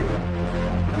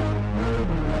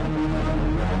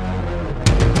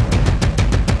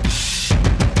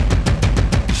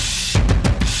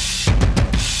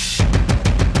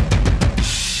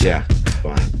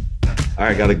All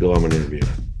right, gotta go. I'm on an interview.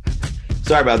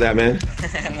 Sorry about that, man.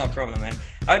 No problem, man.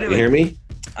 How do You hear me?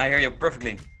 I hear you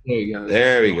perfectly. There you go.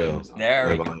 There we go. There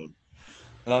we Right go. on.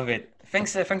 Love it.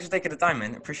 Thanks for taking the time,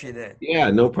 man. Appreciate it. Yeah,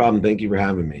 no problem. Thank you for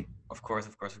having me. Of course.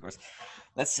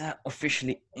 Let's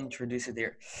officially introduce it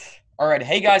here. All right.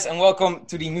 Hey, guys, and welcome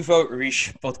to the Nouveau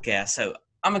Riche podcast. So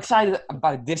I'm excited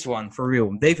about this one, for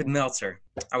real. David Meltzer.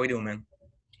 How we doing, man?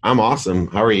 I'm awesome.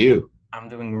 How are you? I'm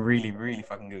doing really, really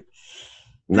fucking good.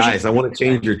 Nice. I want to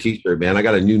change your t-shirt, man. I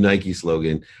got a new Nike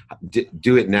slogan.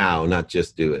 Do it now, not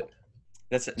just do it.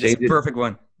 That's a perfect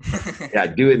one. Yeah,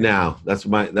 do it now. That's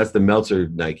the Meltzer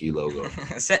Nike logo.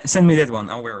 Send me that one.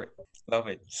 I'll wear it. Love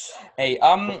it. Hey,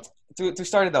 to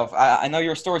start it off, I know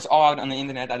your story's all out on the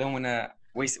internet. I don't want to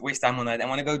waste time on that. I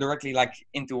want to go directly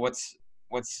into what's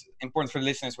important for the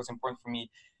listeners, what's important for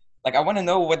me. I want to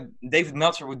know what David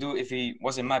Meltzer would do if he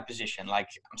was in my position. I'm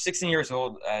 16 years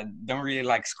old, don't really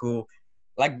like school,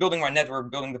 like building my network,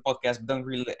 building the podcast, but don't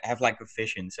really have a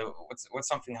vision. So what's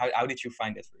something, how did you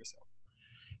find it for yourself?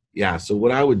 Yeah, so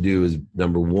what I would do is,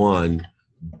 number one,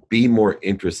 be more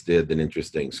interested than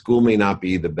interesting. School may not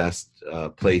be the best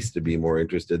place to be more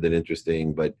interested than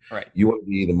interesting, but right. You want to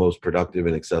be the most productive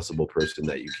and accessible person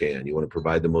that you can. You want to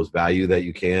provide the most value that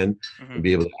you can, mm-hmm. and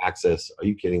be able to access. Are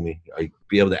you kidding me?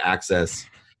 Be able to access,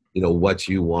 what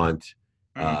you want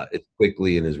as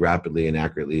quickly and as rapidly and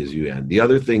accurately as you can. The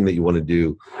other thing that you want to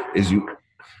do is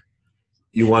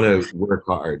you want to work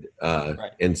hard,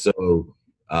 right. And so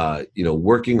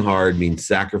working hard means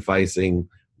sacrificing.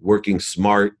 Working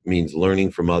smart means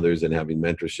learning from others and having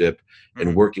mentorship,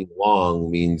 and working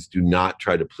long means do not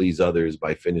try to please others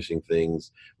by finishing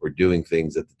things or doing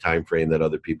things at the time frame that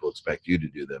other people expect you to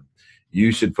do them.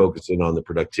 You should focus in on the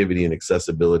productivity and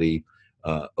accessibility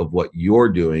of what you're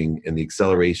doing and the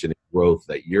acceleration and growth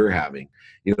that you're having.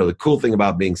 The cool thing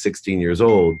about being 16 years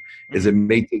old is it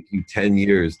may take you 10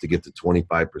 years to get to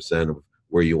 25% of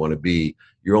where you want to be.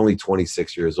 You're only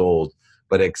 26 years old,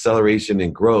 but acceleration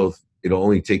and growth, it'll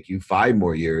only take you 5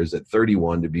 more years at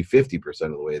 31 to be 50%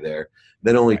 of the way there.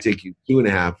 Then only right. take you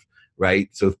 2.5, right?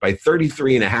 So by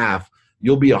 33.5,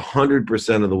 you'll be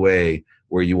 100% of the way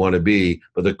where you want to be.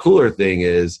 But the cooler thing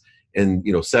is, in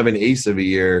 7/8 of a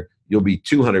year, you'll be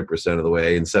 200% of the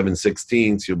way. In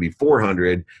 7/16, you'll be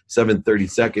 400.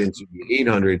 7/32, you'll be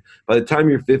 800. By the time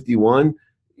you're 51,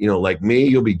 like me,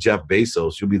 you'll be Jeff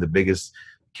Bezos. You'll be the biggest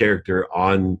character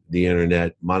on the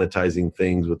internet, monetizing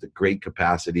things with a great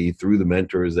capacity through the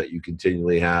mentors that you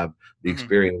continually have, the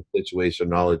experience, situation,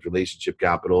 knowledge, relationship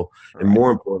capital, and more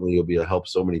importantly, you'll be able to help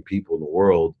so many people in the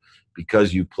world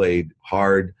because you played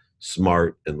hard,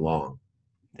 smart, and long.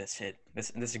 That's it.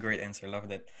 That's a great answer. Love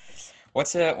that.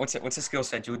 What's a skill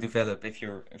set you would develop if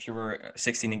you were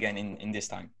 16 again in this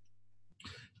time?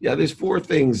 Yeah, there's 4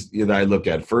 things that I look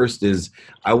at. First is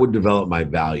I would develop my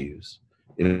values.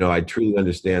 I truly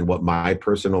understand what my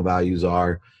personal values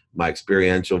are, my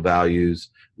experiential values,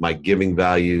 my giving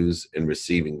values, and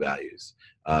receiving values.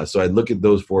 So I look at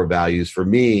those 4 values. For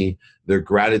me, they're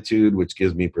gratitude, which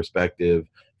gives me perspective,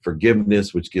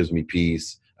 forgiveness, which gives me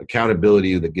peace,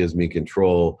 accountability that gives me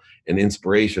control, and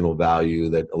inspirational value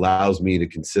that allows me to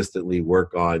consistently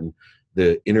work on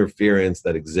the interference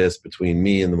that exists between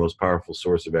me and the most powerful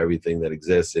source of everything that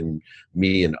exists, and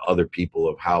me and other people,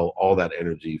 of how all that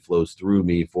energy flows through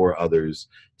me for others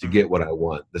to get what I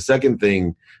want. The second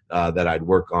thing that I'd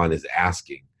work on is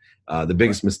asking. The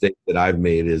biggest mistake that I've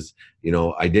made is,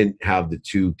 I didn't have the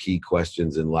 2 key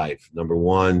questions in life. Number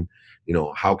 1,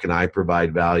 how can I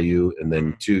provide value? And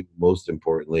then 2, most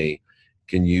importantly,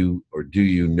 can you or do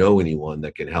you know anyone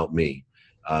that can help me?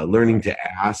 Learning to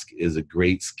ask is a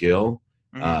great skill.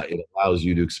 It allows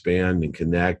you to expand and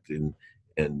connect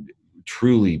and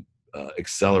truly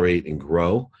accelerate and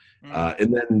grow.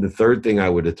 And then the third thing I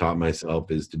would have taught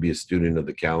myself is to be a student of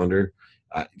the calendar.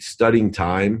 Studying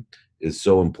time is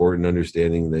so important,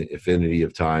 understanding the affinity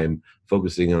of time,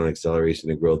 focusing on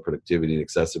acceleration and growth, productivity and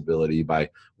accessibility by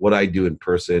what I do in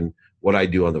person, what I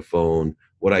do on the phone,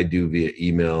 what I do via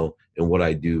email, and what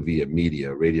I do via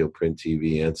media, radio, print,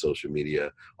 TV, and social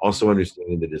media. Also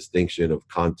understanding the distinction of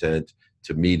content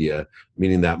to media,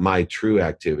 meaning that my true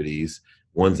activities,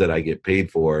 ones that I get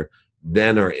paid for,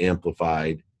 then are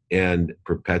amplified and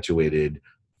perpetuated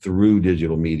through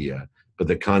digital media. But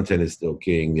the content is still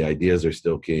king. The ideas are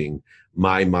still king.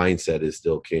 My mindset is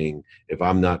still king. If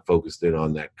I'm not focused in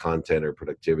on that content or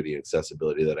productivity and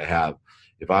accessibility that I have,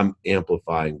 if I'm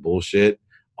amplifying bullshit,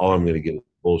 all I'm going to get is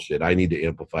bullshit. I need to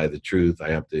amplify the truth. I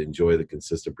have to enjoy the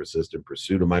consistent, persistent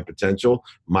pursuit of my potential,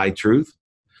 my truth.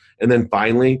 And then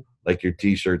finally, like your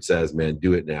t-shirt says, man,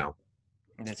 do it now.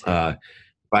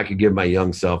 I could give my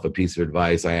young self a piece of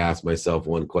advice, I ask myself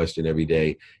one question every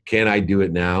day: can I do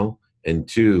it now? And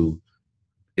two,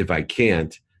 if I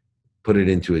can't, put it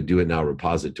into a do it now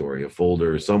repository, a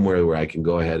folder somewhere where I can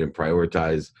go ahead and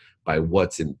prioritize by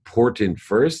what's important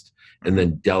first, and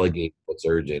then delegate what's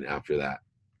urgent after that.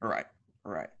 Right.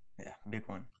 Right. Yeah. Big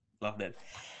one. Love that.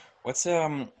 What's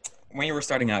when you were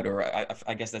starting out, or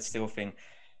I guess that's still a thing.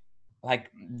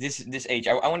 Like this age,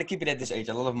 I want to keep it at this age.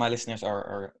 A lot of my listeners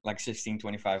are like 16,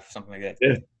 25, something like that.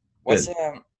 Yeah. What's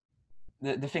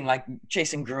the thing, like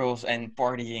chasing girls and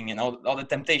partying and all the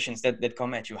temptations that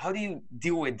come at you? How do you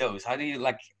deal with those? How do you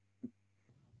like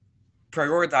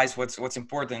prioritize what's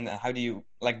important, and how do you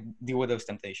like deal with those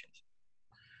temptations?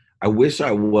 I wish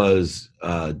I was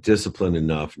disciplined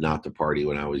enough not to party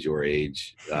when I was your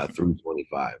age through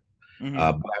 25,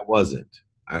 but I wasn't.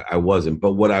 I wasn't.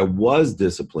 But what I was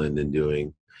disciplined in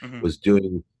doing was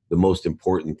doing the most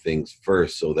important things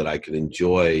first, so that I could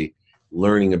enjoy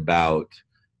learning about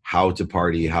how to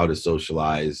party, how to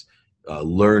socialize,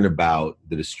 learn about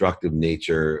the destructive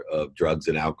nature of drugs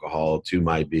and alcohol to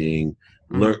my being,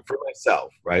 learn for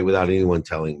myself, right, without anyone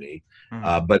telling me.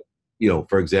 But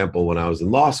for example, when I was in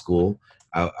law school,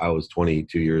 I was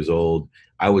 22 years old.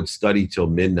 I would study till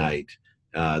midnight,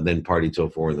 then party till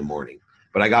 4 a.m.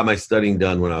 But I got my studying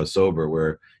done when I was sober,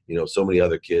 where, so many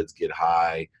other kids get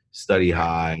high, study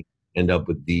high, end up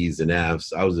with D's and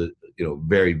F's. I was a,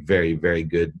 very, very, very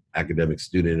good academic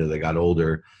student as I got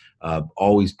older,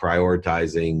 always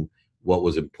prioritizing what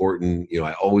was important.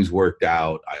 I always worked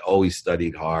out. I always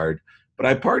studied hard, but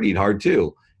I partied hard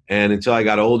too. And until I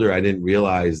got older, I didn't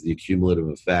realize the cumulative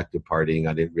effect of partying.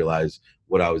 I didn't realize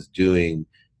what I was doing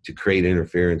to create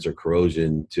interference or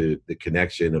corrosion to the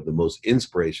connection of the most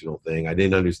inspirational thing. I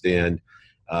didn't understand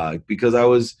because I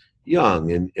was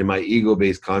young, and in my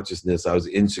ego-based consciousness, I was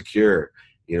insecure.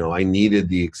 I needed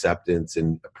the acceptance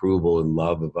and approval and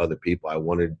love of other people. I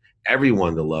wanted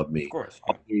everyone to love me. Of course.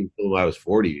 Until I was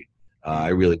 40, I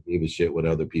really gave a shit what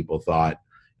other people thought.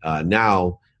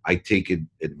 Now I take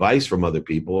advice from other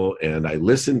people and I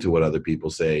listen to what other people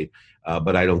say,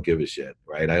 but I don't give a shit,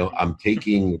 right? I'm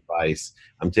taking advice.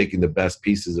 I'm taking the best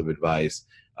pieces of advice,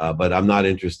 but I'm not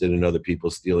interested in other people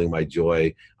stealing my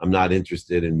joy. I'm not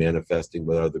interested in manifesting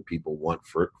what other people want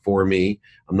for me.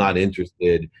 I'm not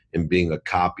interested in being a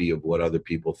copy of what other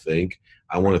people think.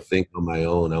 I want to think on my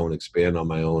own. I want to expand on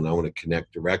my own. I want to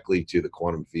connect directly to the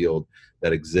quantum field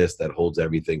that exists, that holds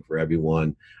everything for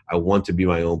everyone. I want to be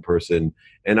my own person.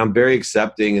 And I'm very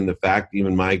accepting in the fact,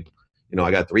 even I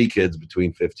got 3 kids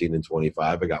between 15 and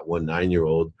 25. I got 1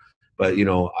 9-year-old, but,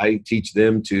 I teach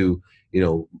them to,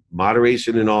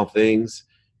 moderation in all things,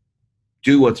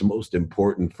 do what's most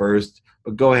important first,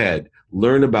 but go ahead,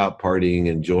 learn about partying,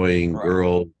 enjoying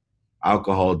girls,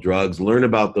 alcohol, drugs, learn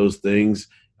about those things.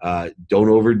 Don't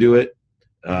overdo it.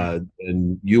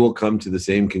 And you will come to the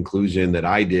same conclusion that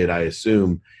I did, I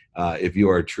assume, if you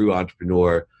are a true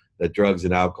entrepreneur, that drugs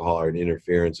and alcohol are an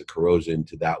interference, a corrosion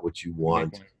to that which you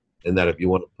want. And that if you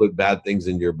want to put bad things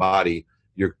into your body,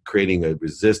 you're creating a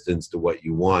resistance to what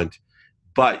you want.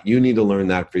 But you need to learn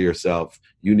that for yourself.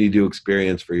 You need to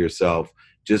experience for yourself.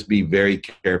 Just be very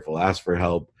careful. Ask for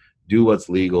help. Do what's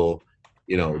legal.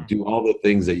 Do all the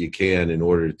things that you can in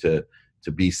order to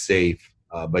be safe.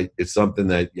 But it's something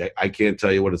that I can't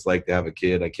tell you what it's like to have a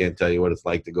kid. I can't tell you what it's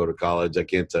like to go to college. I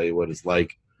can't tell you what it's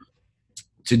like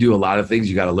to do a lot of things.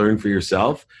 You got to learn for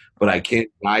yourself. But I can't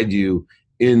guide you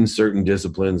in certain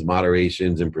disciplines,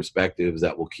 moderations, and perspectives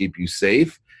that will keep you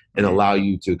safe and allow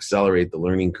you to accelerate the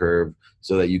learning curve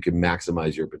so that you can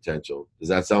maximize your potential. Does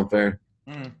that sound fair?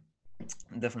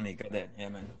 Definitely got that. Yeah,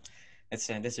 man.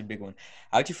 That's a big one.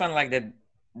 How'd you find like that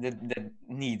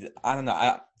need? I don't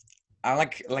know. I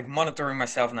like monitoring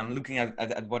myself, and I'm looking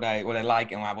at what I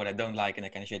like and what I don't like and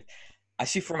that kind of shit. I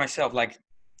see for myself, like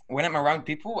when I'm around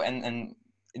people, and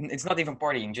it's not even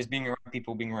partying, just being around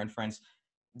people, being around friends,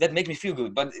 that makes me feel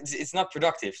good, but it's not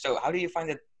productive. So how do you find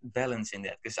that balance in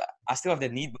that? Because I still have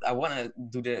that need, but I want to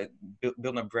do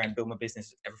build my brand, build my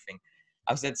business, everything.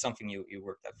 How's that something you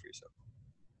worked out for yourself?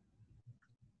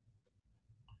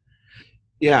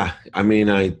 Yeah, I mean,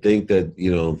 I think that,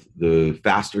 the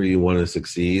faster you want to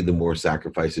succeed, the more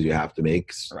sacrifices you have to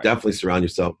make. Right. Definitely surround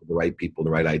yourself with the right people,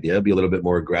 the right idea. Be a little bit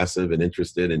more aggressive and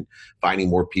interested in finding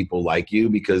more people like you,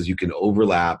 because you can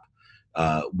overlap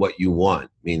what you want,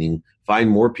 meaning find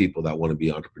more people that want to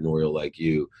be entrepreneurial like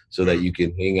you, so that you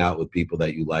can hang out with people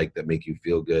that you like, that make you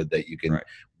feel good, that you can,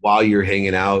 while you're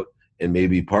hanging out and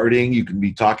maybe partying, you can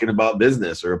be talking about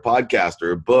business or a podcast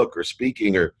or a book or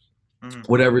speaking or Mm-hmm.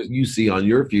 whatever you see on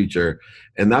your future.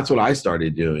 And that's what I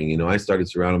started doing. I started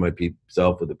surrounding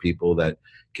myself with the people that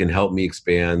can help me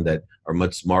expand, that are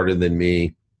much smarter than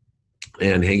me,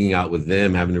 and hanging out with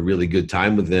them, having a really good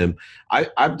time with them.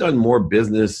 I've done more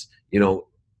business,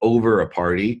 over a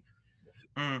party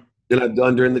Mm-hmm. than I've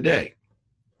done during the day.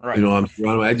 Right. I'm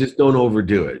surrounded. I just don't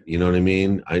overdo it. You know what I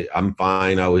mean? I'm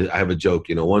fine. I have a joke.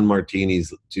 One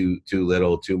martini's too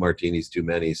little, two martinis too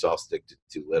many, so I'll stick to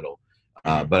too little.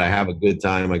 Mm-hmm. But I have a good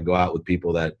time. I go out with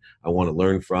people that I want to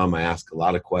learn from. I ask a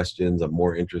lot of questions. I'm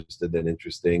more interested than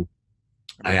interesting.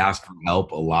 I Right. ask for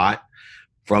help a lot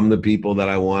from the people that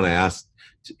I want. I ask,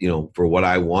 for what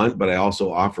I want, but I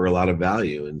also offer a lot of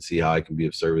value and see how I can be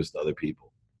of service to other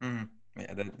people. Mm-hmm.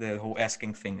 Yeah, the whole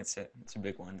asking thing, it's a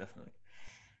big one, definitely.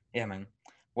 Yeah, man.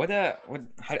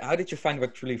 How did you find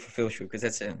what truly fulfills you? Because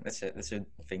that's a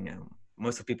thing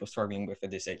most of people struggling with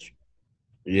at this age.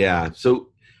 Yeah. So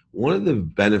one of the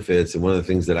benefits and one of the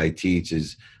things that I teach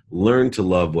is learn to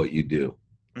love what you do,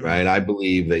 Mm-hmm. right? I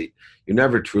believe that you're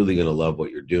never truly going to love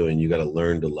what you're doing. You got to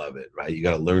learn to love it, right? You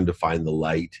got to learn to find the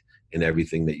light in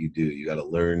everything that you do. You got to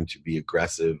learn to be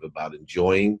aggressive about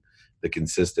enjoying the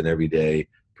consistent everyday,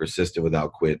 persistent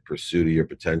without quit pursuit of your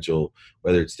potential,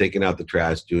 whether it's taking out the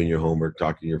trash, doing your homework,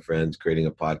 talking to your friends, creating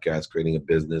a podcast, creating a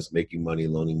business, making money,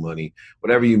 loaning money,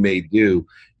 whatever you may do,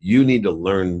 you need to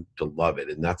learn to love it.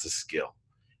 And that's a skill.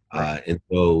 Right. And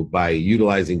so by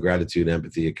utilizing gratitude,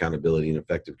 empathy, accountability, and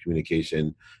effective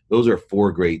communication, those are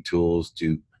four great tools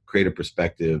to create a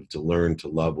perspective, to learn to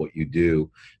love what you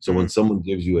do. So Mm-hmm. when someone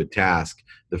gives you a task,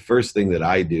 the first thing that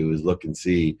I do is look and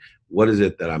see, what is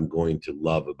it that I'm going to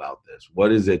love about this?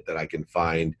 What is it that I can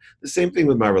find? The same thing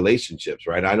with my relationships,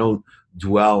 right? I don't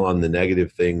dwell on the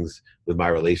negative things with my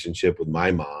relationship with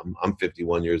my mom. I'm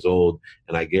 51 years old,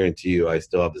 and I guarantee you I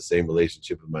still have the same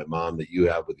relationship with my mom that you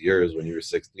have with yours when you were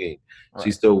 16. She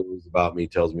Right. still worries about me,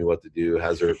 tells me what to do,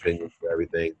 has her opinion for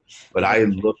everything. But I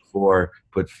Definitely.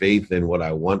 put faith in what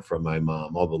I want from my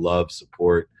mom, all the love,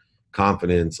 support,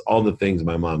 confidence, all the things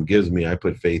my mom gives me. I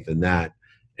put faith in that.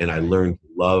 And I Right. learned to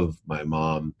love my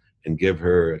mom and give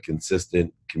her a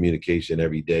consistent communication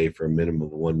every day for a minimum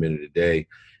of 1 minute a day.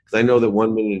 Because I know that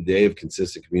 1 minute a day of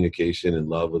consistent communication and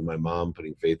love with my mom,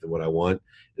 putting faith in what I want,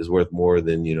 is worth more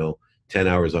than, 10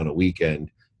 hours on a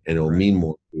weekend. And it'll Right. mean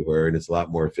more to her. And it's a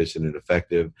lot more efficient and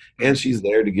effective. And Mm-hmm. she's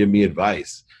there to give me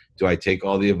advice. Do I take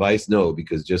all the advice? No,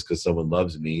 because just because someone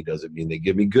loves me doesn't mean they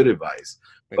give me good advice.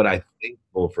 Big But one. I'm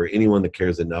thankful for anyone that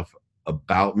cares enough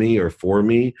about me or for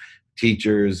me,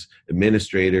 teachers,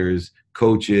 administrators,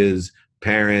 coaches,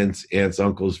 parents, aunts,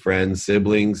 uncles, friends,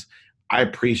 siblings. I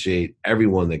appreciate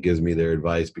everyone that gives me their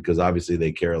advice because obviously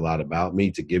they care a lot about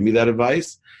me to give me that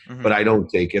advice, Mm-hmm. but I don't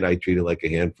take it. I treat it like a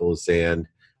handful of sand.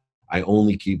 I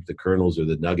only keep the kernels or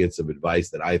the nuggets of advice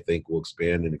that I think will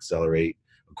expand and accelerate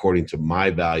according to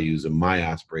my values and my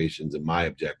aspirations and my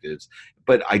objectives.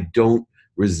 But I don't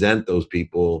resent those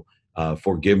people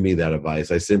for giving me that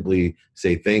advice. I simply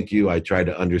say thank you. I try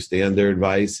to understand their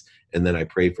advice, and then I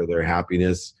pray for their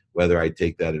happiness, whether I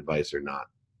take that advice or not.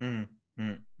 Mm-hmm.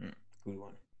 Mm-hmm. Good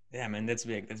one. Yeah, man, that's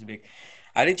big. That's big.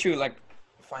 How did you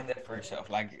find that for yourself?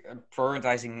 Like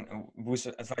prioritizing whose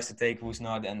advice to take, who's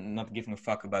not, and not giving a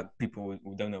fuck about people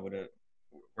who don't know what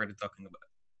they're talking about.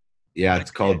 Yeah, Like,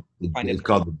 yeah, find that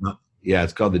yourself.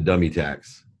 it's called the dummy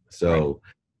tax. Right. So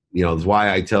that's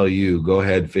why I tell you, go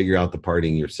ahead, figure out the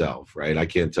partying yourself, right? I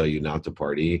can't tell you not to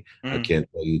party. I Mm-hmm. can't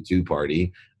tell you to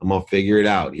party. I'm gonna figure it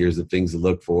out. Here's the things to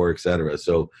look for, etc.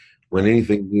 So when Right.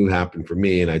 anything new happened for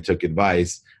me and I took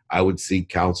advice, I would seek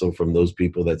counsel from those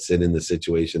people that sit in the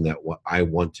situation that I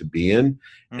want to be in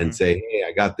and Mm-hmm. say, hey,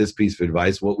 I got this piece of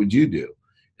advice. What would you do?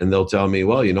 And they'll tell me,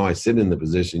 well, I sit in the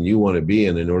position you want to be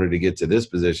in order to get to this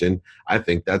position. I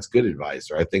think that's good advice,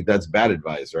 or I think that's bad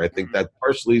advice, or I think that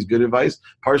partially is good advice,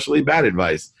 partially bad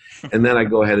advice. And then I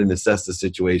go ahead and assess the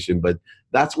situation. But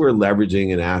that's where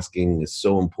leveraging and asking is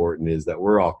so important, is that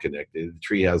we're all connected. The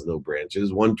tree has no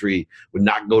branches. One tree would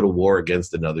not go to war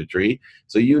against another tree.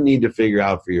 So you need to figure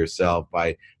out for yourself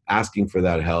by asking for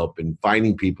that help and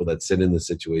finding people that sit in the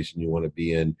situation you want to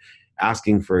be in,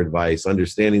 asking for advice,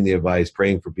 understanding the advice,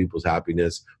 praying for people's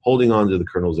happiness, holding on to the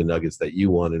kernels and nuggets that you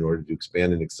want in order to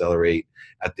expand and accelerate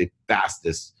at the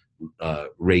fastest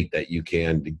rate that you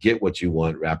can to get what you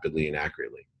want rapidly and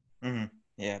accurately. Mm-hmm.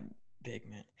 Yeah, big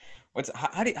man.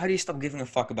 How do you stop giving a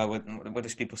fuck about what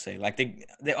these people say? Like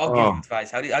they all give you Oh, advice.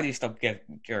 How do you stop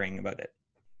caring about it?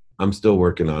 I'm still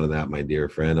working on that, my dear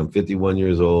friend. I'm 51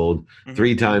 years old, Mm-hmm.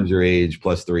 3 times your age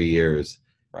plus 3 years.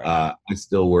 Right. I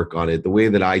still work on it. The way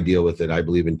that I deal with it, I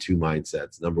believe in two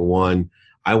mindsets. Number one,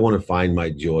 I want to find my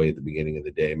joy at the beginning of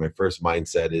the day. My first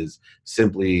mindset is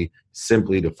simply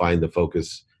to find the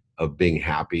focus of being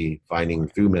happy, finding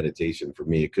through meditation. For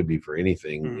me, it could be for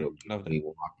anything, Love that.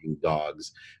 walking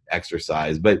dogs,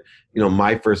 exercise. But,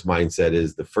 my first mindset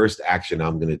is the first action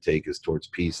I'm going to take is towards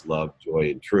peace, love,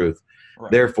 joy, and truth.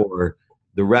 Right. Therefore,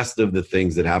 the rest of the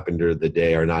things that happen during the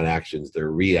day are not actions,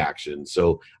 they're reactions.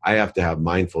 So I have to have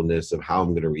mindfulness of how I'm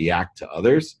going to react to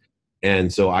others.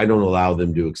 And so I don't allow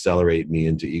them to accelerate me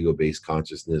into ego-based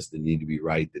consciousness that need to be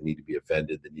right, that need to be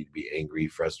offended, that need to be angry,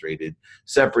 frustrated,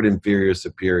 separate, inferior,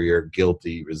 superior,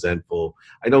 guilty, resentful.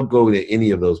 I don't go to any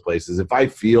of those places. If I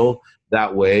feel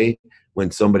that way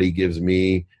when somebody gives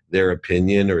me their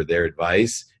opinion or their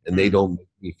advice and they don't make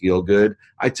me feel good,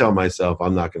 I tell myself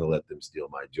I'm not going to let them steal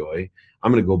my joy.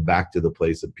 I'm going to go back to the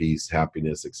place of peace,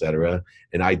 happiness, etc.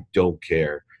 And I don't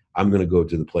care. I'm going to go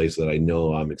to the place that I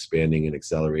know I'm expanding and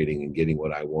accelerating and getting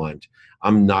what I want.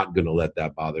 I'm not going to let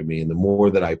that bother me. And the more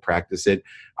that I practice it,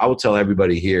 I will tell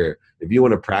everybody here, if you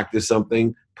want to practice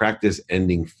something, practice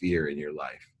ending fear in your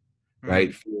life,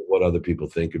 right? Fear of what other people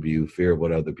think of you, fear of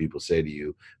what other people say to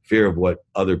you, fear of what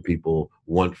other people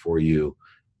want for you.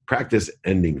 Practice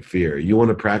ending fear. You want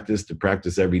to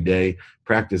practice every day,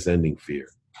 practice ending fear.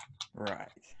 Right.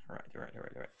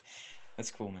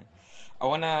 That's cool, man. I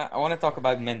wanna talk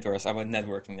about mentors, about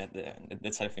networking,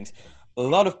 that side of things. A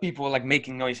lot of people like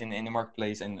making noise in the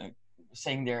marketplace and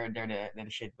saying they're the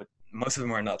shit, but most of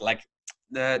them are not. Like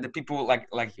the people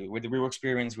like you with the real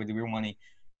experience, with the real money.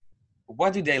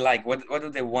 What do they like? What do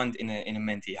they want in a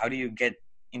mentee? How do you get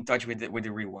in touch with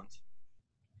the real ones?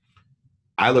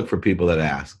 I look for people that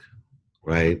ask,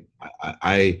 right?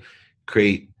 I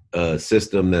create a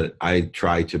system that I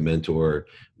try to mentor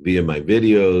via my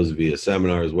videos, via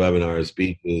seminars, webinars,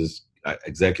 speeches,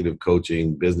 executive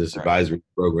coaching, business advisory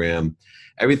program.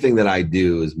 Everything that I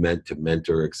do is meant to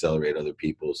mentor, accelerate other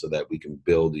people so that we can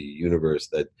build a universe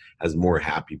that has more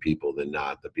happy people than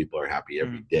not. That people are happy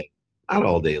every day, not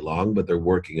all day long, but they're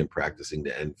working and practicing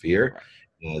to end fear.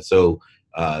 So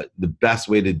the best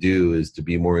way to do is to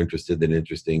be more interested than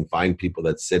interesting. Find people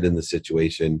that sit in the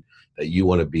situation that you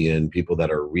want to be in, people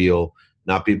that are real,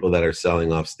 not people that are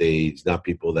selling off stage, not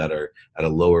people that are at a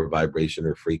lower vibration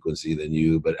or frequency than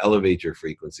you, but elevate your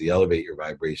frequency, elevate your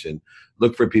vibration.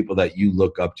 Look for people that you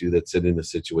look up to that sit in a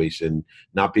situation,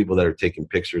 not people that are taking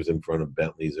pictures in front of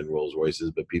Bentleys and Rolls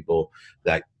Royces, but people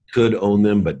that could own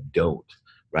them but don't,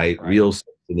 right? Real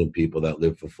people that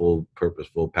live for full,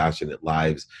 purposeful, passionate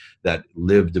lives, that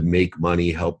live to make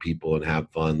money, help people, and have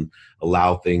fun,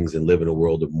 allow things, and live in a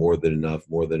world of more than enough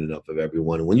of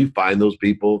everyone. And when you find those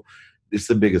people, it's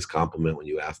the biggest compliment when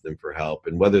you ask them for help.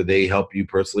 And whether they help you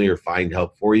personally or find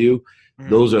help for you,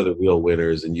 those are the real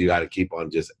winners. And you got to keep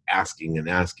on just asking and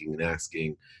asking and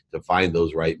asking to find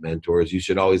those right mentors. You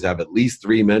should always have at least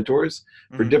 3 mentors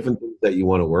for different things that you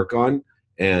want to work on.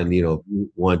 And, if you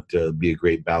want to be a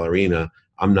great ballerina,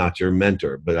 I'm not your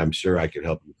mentor, but I'm sure I could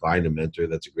help you find a mentor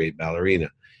that's a great ballerina.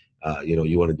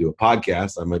 You want to do a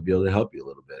podcast, I might be able to help you a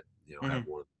little bit. I have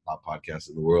one of the top podcasts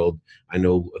in the world. I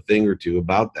know a thing or two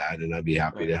about that, and I'd be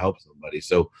happy to help somebody.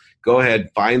 So go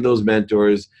ahead, find those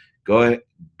mentors. Go ahead,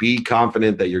 be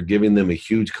confident that you're giving them a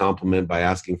huge compliment by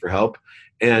asking for help.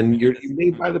 And you're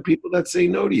made by the people that say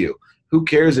no to you. Who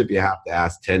cares if you have to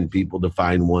ask 10 people to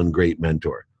find one great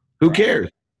mentor? Who cares?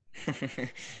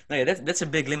 No, yeah, that's a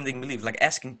big limiting belief. Like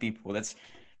asking people, that's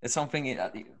something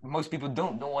most people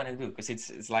don't want to do, because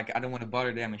it's like, I don't want to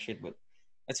bother them and shit. But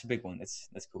that's a big one. That's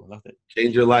cool. I love it.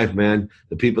 Change your life, man.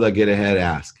 The people that get ahead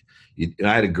ask.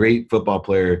 I had a great football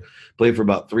player, played for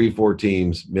about 3-4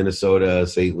 teams: Minnesota,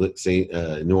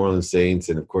 New Orleans Saints,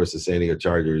 and of course the San Diego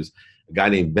Chargers. A guy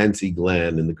named Bensie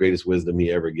Glenn, and the greatest wisdom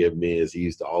he ever gave me is he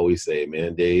used to always say,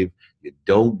 "Man, Dave, you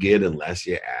don't get unless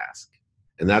you ask."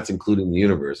 And that's including the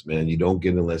universe, man. You don't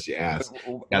get unless you ask.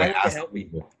 Why would they help me?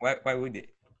 Why would they?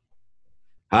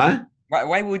 Huh?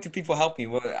 Why would the people help me?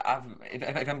 Well,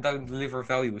 if I'm down to deliver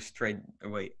value straight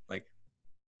away, like.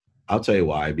 I'll tell you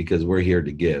why. Because we're here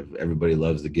to give. Everybody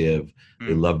loves to give.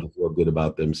 They love to feel good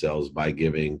about themselves by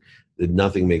giving.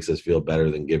 Nothing makes us feel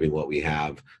better than giving what we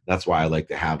have. That's why I like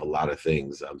to have a lot of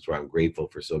things. That's why I'm grateful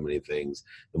for so many things.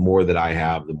 The more that I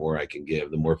have, the more I can give.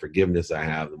 The more forgiveness I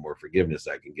have, the more forgiveness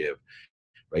I can give.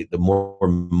 Right? The more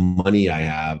money I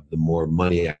have, the more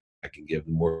money I can give.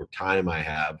 The more time I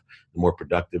have, the more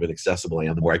productive and accessible I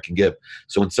am, the more I can give.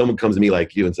 So when someone comes to me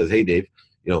like you and says, "Hey, Dave,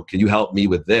 can you help me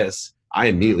with this?" I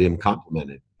immediately am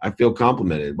complimented. I feel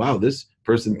complimented. Wow, this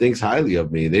person thinks highly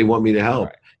of me. They want me to help.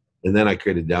 And then I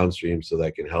create a downstream so that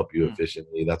I can help you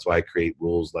efficiently. That's why I create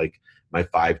rules like my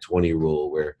 5-20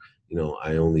 rule, where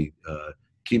I only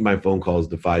keep my phone calls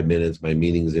to 5 minutes. My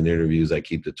meetings and interviews, I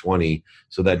keep to 20,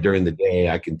 so that during the day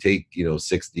I can take,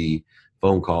 60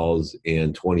 phone calls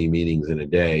and 20 meetings in a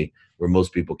day, where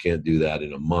most people can't do that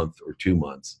in a month or 2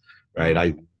 months, right?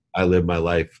 I live my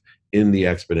life in the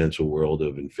exponential world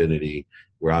of infinity,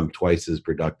 where I'm twice as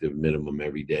productive minimum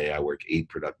every day. I work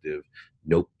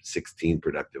 16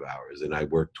 productive hours, and I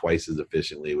work twice as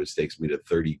efficiently, which takes me to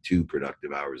 32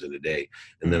 productive hours in a day.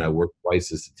 And then I work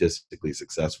twice as statistically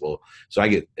successful. So I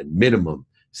get a minimum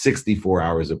 64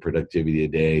 hours of productivity a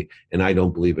day. And I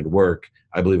don't believe in work.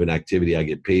 I believe in activity I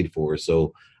get paid for.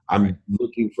 So I'm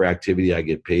looking for activity I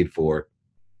get paid for,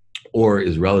 or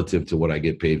is relative to what I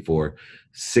get paid for.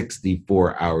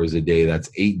 64 hours a day. That's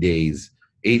 8 days,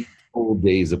 8 full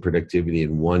days of productivity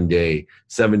in one day,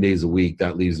 7 days a week.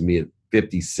 That leaves me at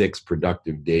 56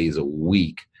 productive days a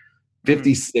week.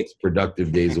 56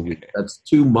 productive days a week. That's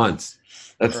 2 months.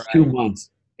 That's 2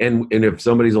 months. And if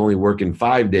somebody's only working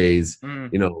 5 days,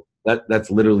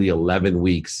 that's literally 11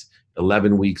 weeks.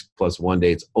 11 weeks plus 1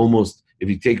 day. It's almost, if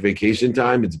you take vacation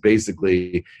time, it's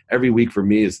basically every week for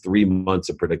me is 3 months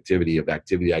of productivity, of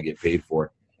activity I get paid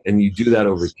for. And you do that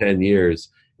over 10 years,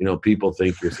 people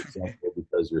think you're successful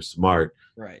because you're smart.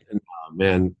 Right. And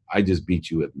man, I just beat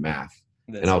you with math.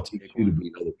 That's and I'll teach you to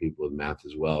beat other people with math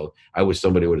as well. I wish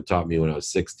somebody would have taught me when I was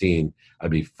 16.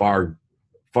 I'd be far,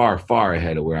 far, far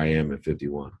ahead of where I am at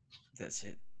 51. That's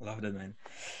it. Love that, man.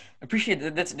 Appreciate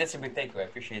that. That's a big takeaway. I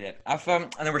appreciate it. I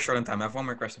know we're short on time. I have one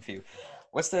more question for you.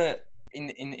 What's the in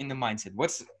the mindset?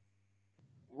 What's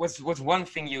one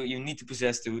thing you need to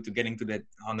possess to getting to that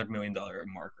 $100 million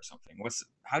mark or something? What's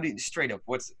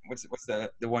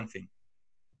the one thing?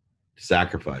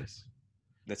 Sacrifice.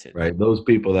 That's it. Right. Those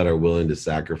people that are willing to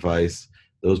sacrifice,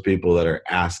 those people that are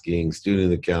asking, student of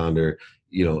the calendar,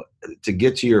 to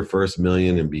get to your first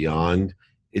million and beyond,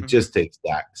 it just takes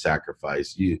that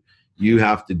sacrifice. You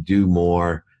have to do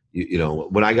more.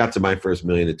 When I got to my first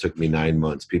million, it took me 9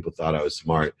 months. People thought I was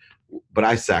smart, but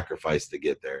I sacrificed to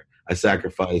get there. I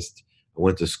sacrificed. I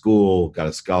went to school, got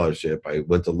a scholarship. I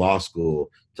went to law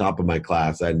school, top of my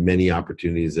class. I had many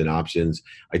opportunities and options.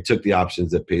 I took the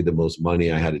options that paid the most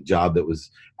money. I had a job that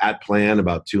was at plan,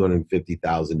 about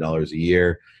 $250,000 a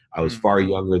year. I was far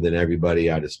younger than everybody.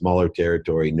 I had a smaller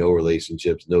territory, no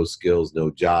relationships, no skills,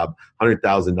 no job,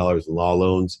 $100,000 in law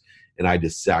loans. And I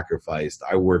just sacrificed.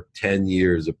 I worked 10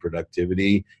 years of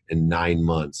productivity in 9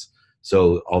 months.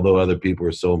 So although other people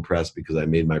were so impressed because I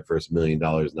made my first $1 million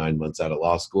 9 months out of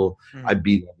law school, I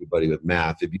beat everybody with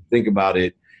math. If you think about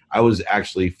it, I was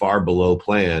actually far below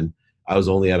plan. I was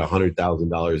only at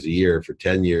 $100,000 a year for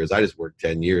 10 years. I just worked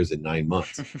 10 years in 9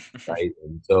 months, right?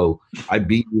 And so I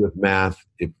beat you with math.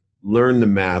 Learn the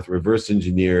math, reverse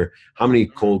engineer how many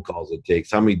cold calls it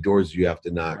takes, how many doors you have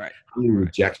to knock, how many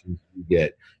rejections you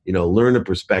get. Learn a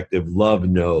perspective, love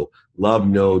no.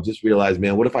 Just realize,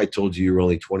 man, what if I told you were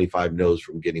only 25 no's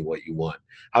from getting what you want?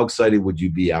 How excited would you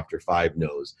be after 5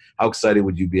 no's? How excited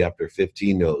would you be after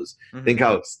 15 no's? Think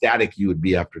how ecstatic you would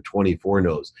be after 24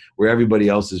 no's, where everybody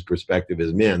else's perspective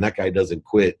is, man, that guy doesn't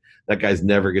quit. That guy's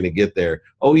never going to get there.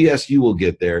 Oh, yes, you will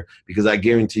get there, because I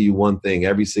guarantee you one thing,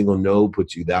 every single no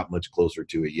puts you that much closer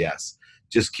to a yes.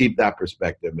 Just keep that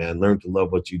perspective, man. Learn to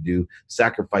love what you do.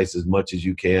 Sacrifice as much as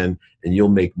you can, and you'll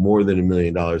make more than $1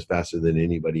 million faster than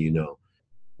anybody you know.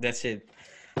 That's it.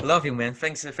 Love you, man.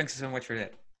 Thanks so much for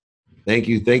that. Thank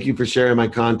you. Thank you for sharing my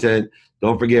content.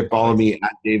 Don't forget, follow me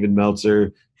at David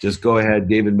Meltzer. Just go ahead,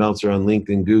 David Meltzer on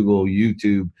LinkedIn, Google,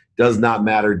 YouTube. Does not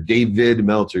matter. David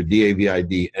Meltzer, David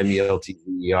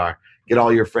Meltzer. Get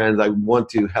all your friends. I want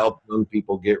to help young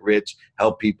people get rich,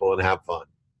 help people, and have fun.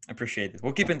 I appreciate it.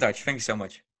 We'll keep in touch. Thank you so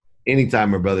much.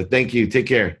 Anytime, my brother. Thank you. Take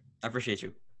care. I appreciate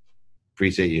you.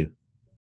 Appreciate you.